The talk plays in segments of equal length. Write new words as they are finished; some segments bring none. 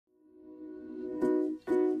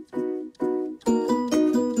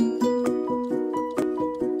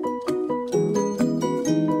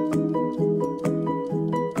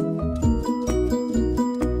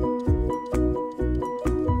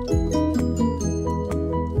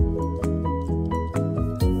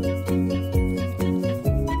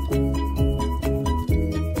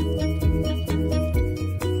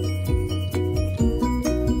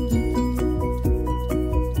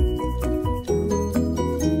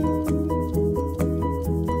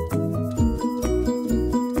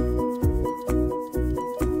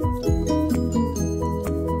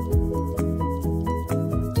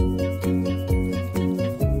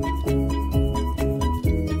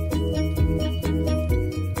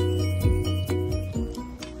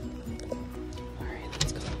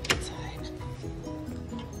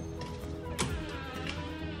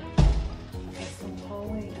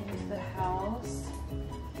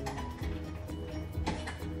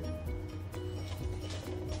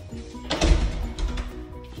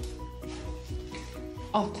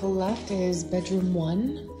Off to the left is bedroom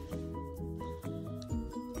 1.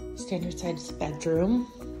 Standard size bedroom.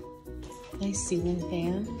 Nice ceiling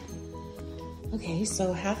fan. Okay,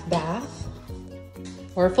 so half bath.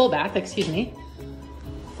 Or a full bath, excuse me.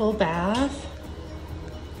 Full bath.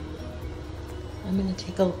 I'm gonna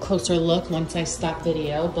take a closer look once I stop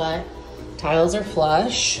video, but tiles are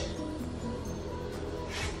flush.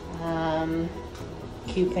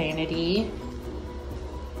 Cute vanity.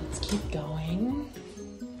 Let's keep going.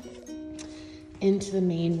 Into the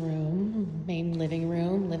main room, main living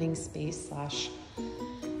room, living space slash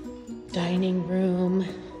dining room,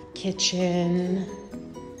 kitchen.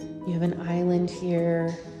 You have an island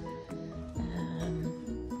here,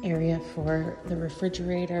 area for the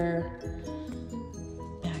refrigerator.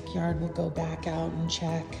 Backyard, we'll go back out and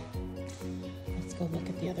check. Let's go look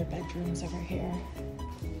at the other bedrooms over here.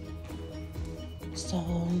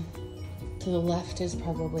 So to the left is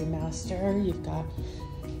probably master. You've got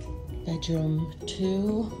bedroom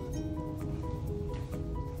 2,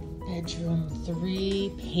 bedroom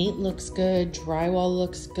 3. Paint looks good, drywall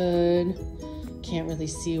looks good. Can't really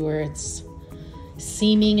see where it's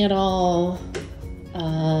seaming at all.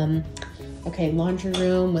 Okay, laundry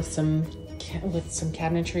room with some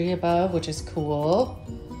cabinetry above, which is cool.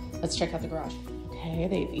 Let's check out the garage. Okay,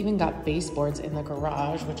 they've even got baseboards in the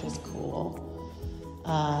garage, which is cool.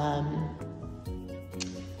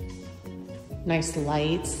 Nice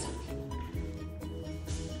lights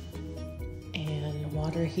and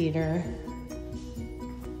water heater.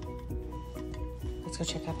 Let's go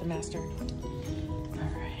check out the master.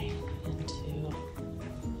 All right, into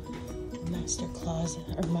master closet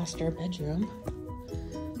or master bedroom,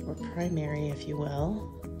 or primary, if you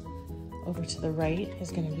will. Over to the right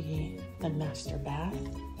is going to be the master bath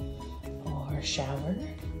or shower,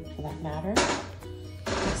 for that matter.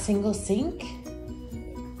 A single sink.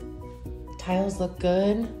 Tiles look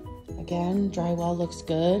good. Again, drywall looks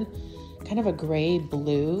good. Kind of a gray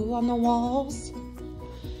blue on the walls.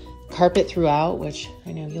 Carpet throughout, which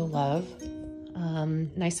I know you'll love.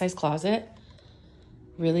 Nice size closet.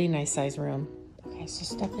 Really nice size room. Okay, so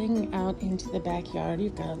stepping out into the backyard,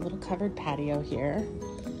 you've got a little covered patio here.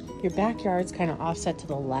 Your backyard's kind of offset to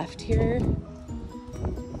the left here.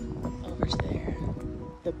 Over there.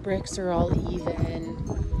 The bricks are all even.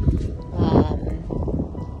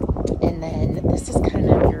 And then this is kind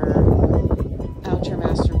of your outer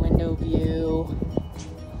master window view.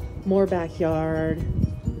 More backyard.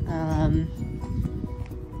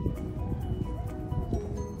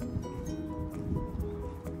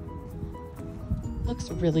 Looks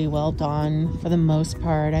really well done for the most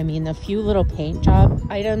part. I mean, a few little paint job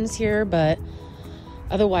items here, but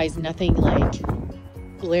otherwise nothing like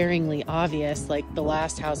glaringly obvious like the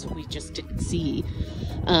last house we just didn't see.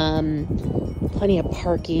 Plenty of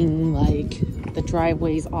parking, like the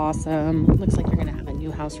driveway's awesome. Looks like you're gonna have a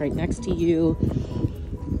new house right next to you.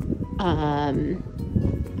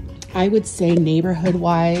 I would say neighborhood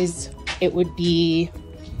wise, it would be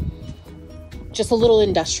just a little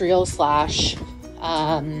industrial slash,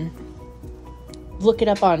 look it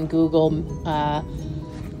up on Google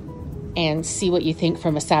and see what you think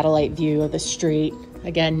from a satellite view of the street.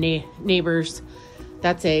 Again, neighbors,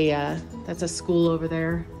 that's a school over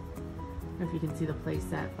there. I don't know if you can see the play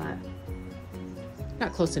set, but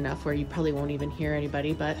not close enough where you probably won't even hear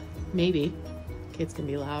anybody, but maybe. Kids can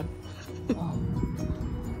be loud.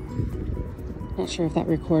 Not sure if that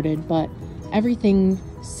recorded, but everything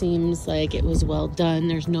seems like it was well done.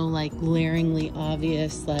 There's no like glaringly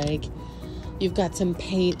obvious, like you've got some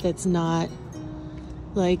paint that's not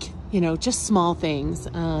like, you know, just small things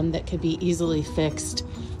that could be easily fixed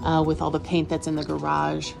with all the paint that's in the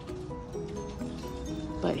garage.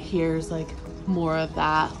 But here's like more of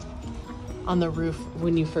that on the roof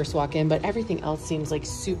when you first walk in, but everything else seems like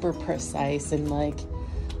super precise and like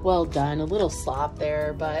well done. A little slop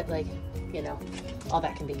there, but like, you know, all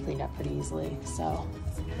that can be cleaned up pretty easily. So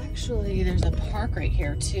actually there's a park right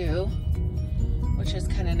here too, which is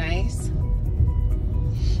kind of nice.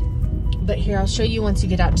 But here, I'll show you once you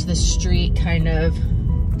get out to the street kind of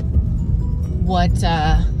what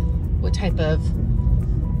type of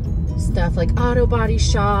stuff, like auto body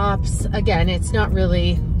shops. Again, it's not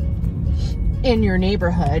really in your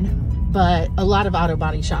neighborhood, but a lot of auto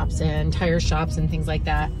body shops and tire shops and things like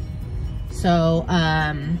that. So,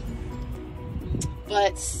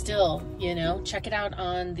 but still, you know, check it out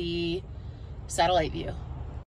on the satellite view.